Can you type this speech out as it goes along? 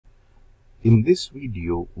In this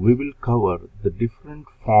video, we will cover the different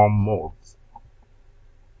form modes.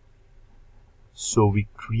 So we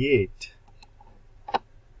create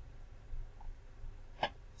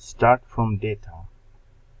start from data,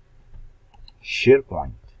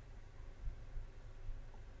 SharePoint,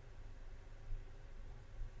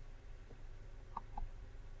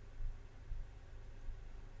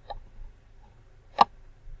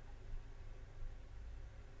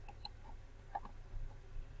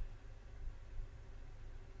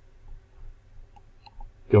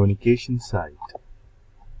 communication site,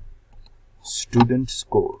 student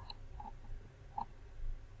score,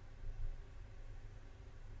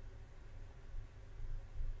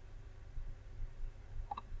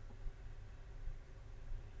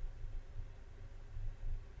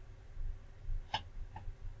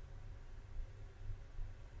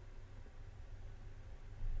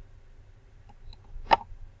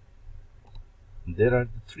 there are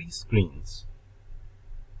the three screens.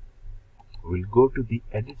 We'll go to the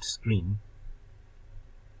edit screen,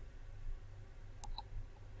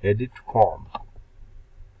 edit form.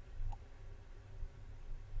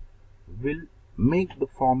 We'll make the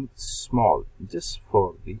form small just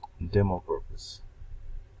for the demo purpose.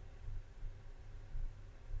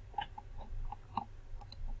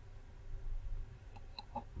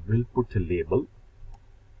 We'll put a label.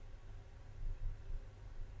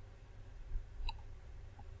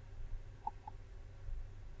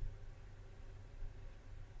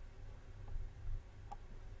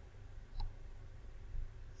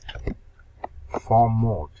 Form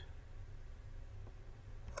mode.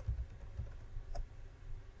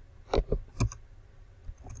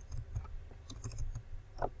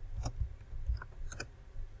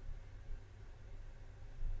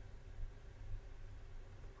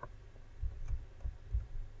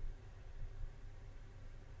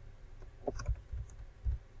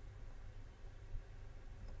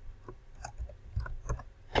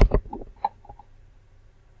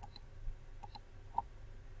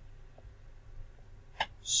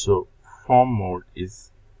 So form mode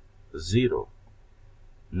is 0.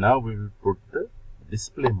 Now we will put the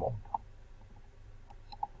display mode.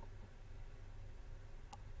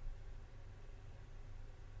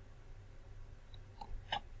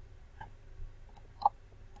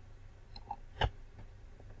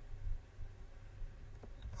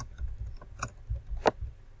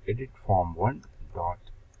 Edit form 1 dot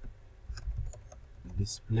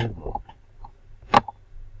display mode.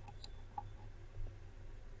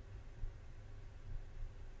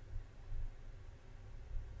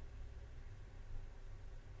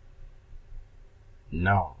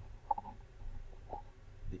 Now,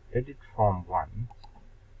 the edit form 1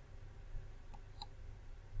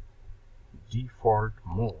 default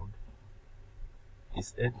mode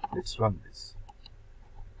is edit. Let's run this.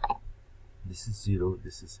 This is 0,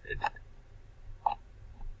 this is edit.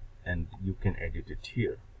 And you can edit it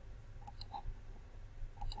here.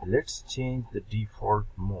 Let's change the default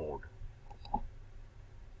mode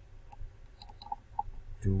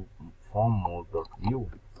to form mode.view.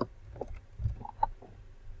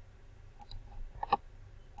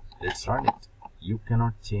 Let's run it. You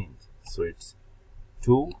cannot change. So it's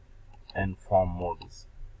 2 and form mode is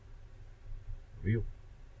view.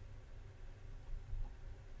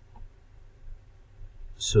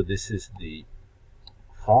 So this is the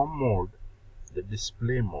form mode, the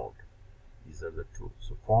display mode. These are the two.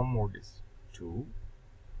 So form mode is 2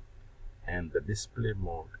 and the display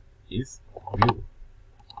mode is view.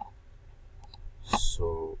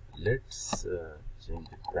 So let's change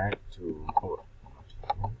it back to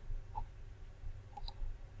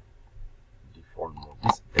default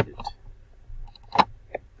mode is edit.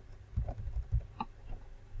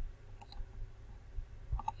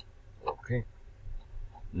 Okay.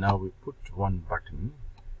 Now we put one button.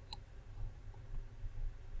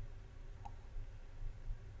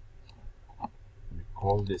 We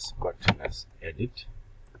call this button as edit.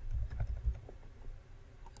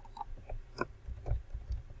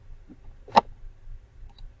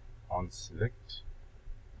 On select,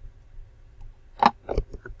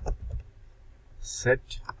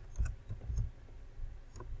 set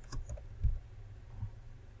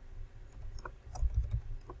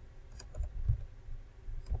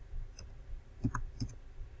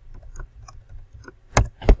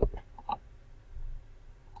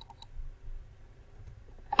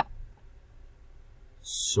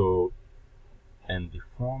so, and the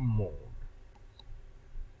form mode,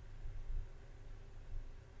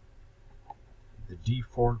 the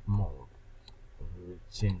default mode, we will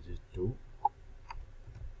change it to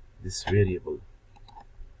this variable.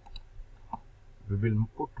 We will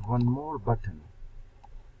put one more button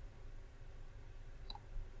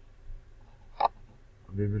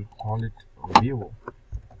we will call it view.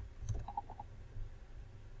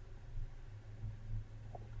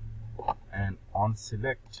 And on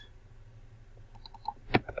select,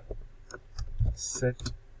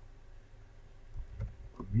 set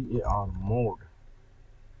var mode,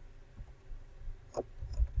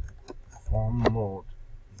 form mode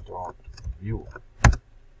dot view.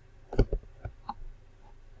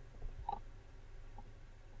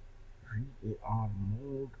 var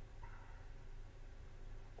mode.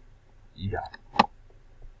 Yeah,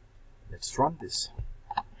 let's run this.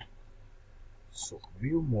 So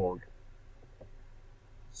view mode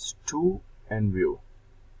is to and view.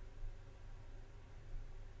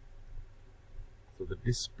 So the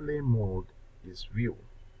display mode is view,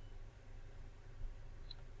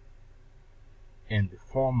 and the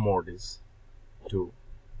form mode is to.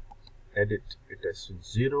 Edit, it has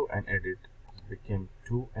 0 and edit became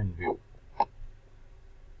to and view.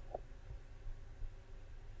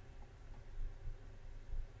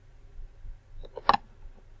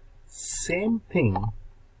 Same thing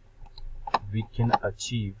we can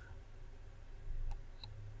achieve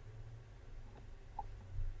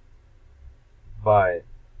by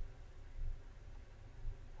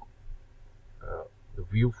the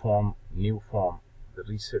view form, new form, the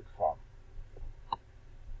reset form,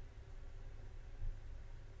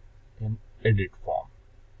 and edit form.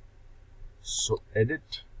 So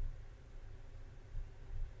edit,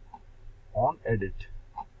 on edit.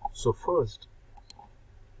 So first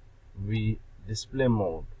we display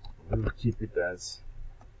mode, we will keep it as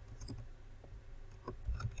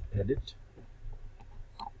edit.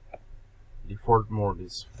 Default mode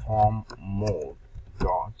is form mode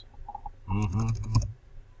dot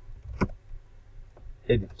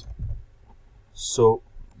edit. So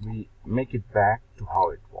we make it back to how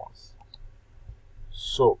it was.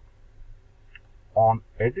 So on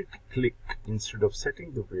edit click, instead of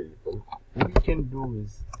setting the variable, what we can do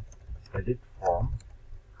is edit form,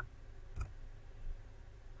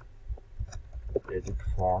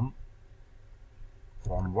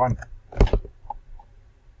 form 1,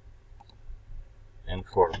 and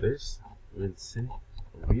for this we'll say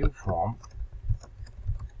view form,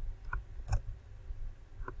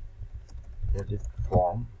 edit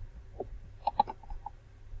form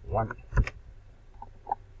 1.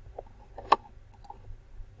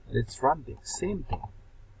 Let's run the same thing.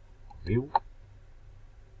 View.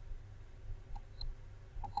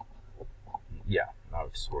 Yeah, now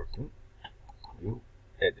it's working. View,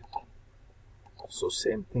 edit. So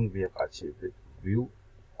same thing we have achieved with view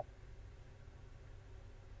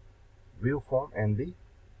form and the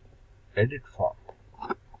edit form.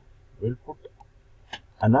 We'll put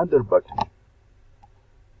another button,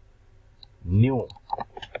 new,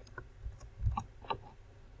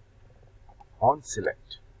 on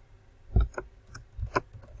select,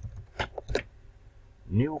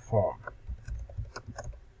 new form,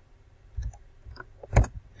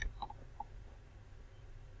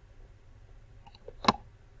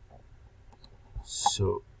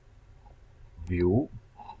 so view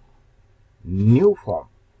new form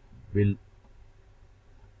will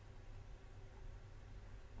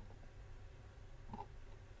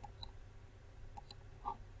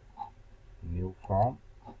new form.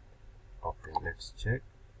 Okay, let's check.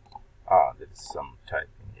 There is some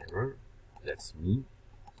typing error. That's me.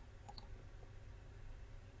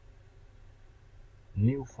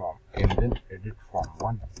 New form and then edit form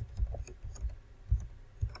 1.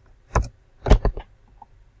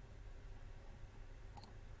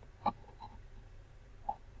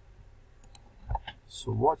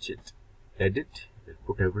 So watch it. Edit, we'll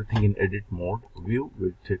put everything in edit mode. View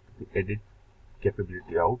will take the edit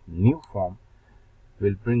capability out. New form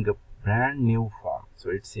will bring a brand new form. So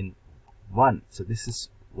it's in 1. So this is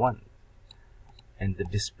 1. And the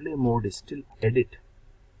display mode is still edit.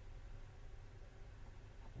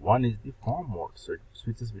 1 is the form mode. So it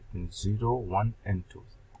switches between 0, 1 and 2.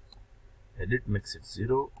 Edit makes it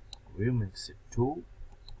 0. View makes it 2.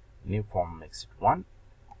 New form makes it 1.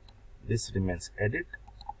 This remains edit,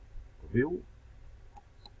 view,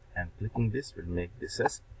 and clicking this will make this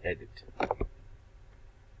as edit.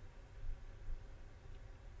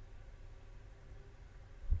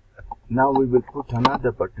 Now we will put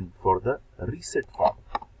another button for the reset form.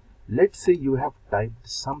 Let's say you have typed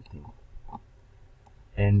something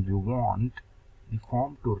and you want the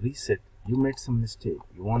form to reset. You made some mistake.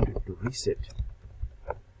 You want it to reset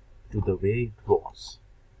to the way it was.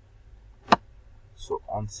 So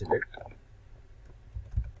on select,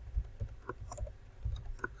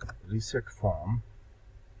 reset form,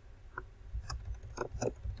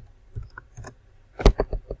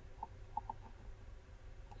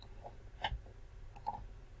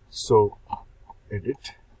 So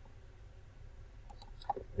edit.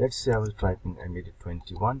 Let's say I was typing, I made it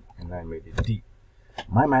 21 and I made it D.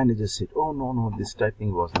 My manager said, oh no, this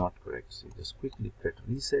typing was not correct. So just quickly press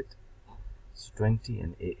reset. It's 20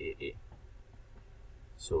 and AAA.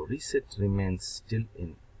 So reset remains still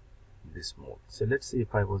in this mode. So let's say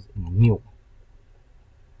if I was in new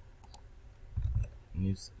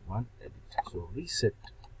one, edit. So reset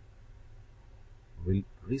will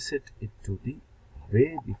reset it to the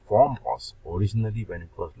way the form was originally when it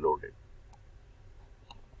was loaded.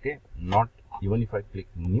 Okay, not even if I click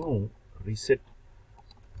new, reset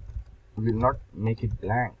will not make it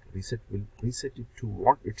blank. Reset will reset it to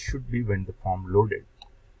what it should be when the form loaded,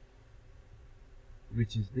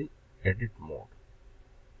 which is the edit mode.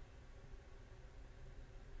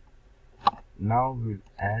 Now we'll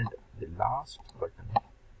add the last button,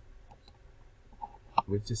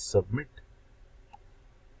 which is submit.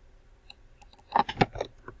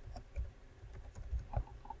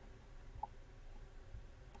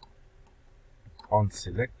 On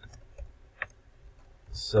select,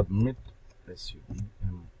 submit, submit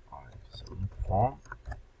form,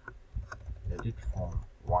 edit form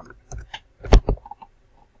 1.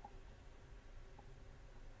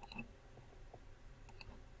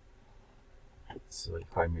 So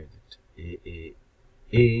if I made it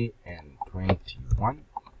AAA and 21,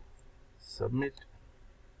 submit,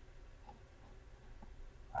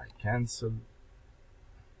 I cancel.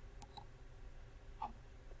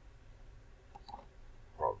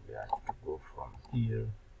 Probably I have to go from here,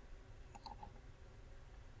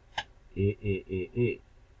 AAAA,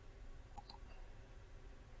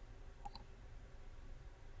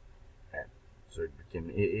 and so it became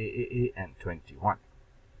AAAA and 21.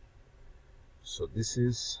 So this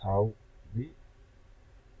is how the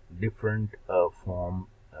different form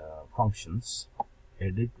functions.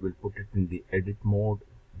 Edit will put it in the edit mode,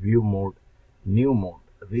 view mode, new mode.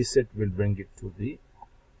 Reset will bring it to the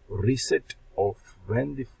reset of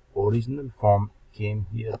when the original form came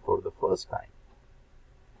here for the first time,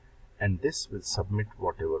 and this will submit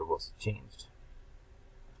whatever was changed.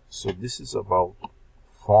 So this is about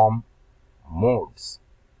form modes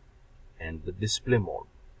and the display mode.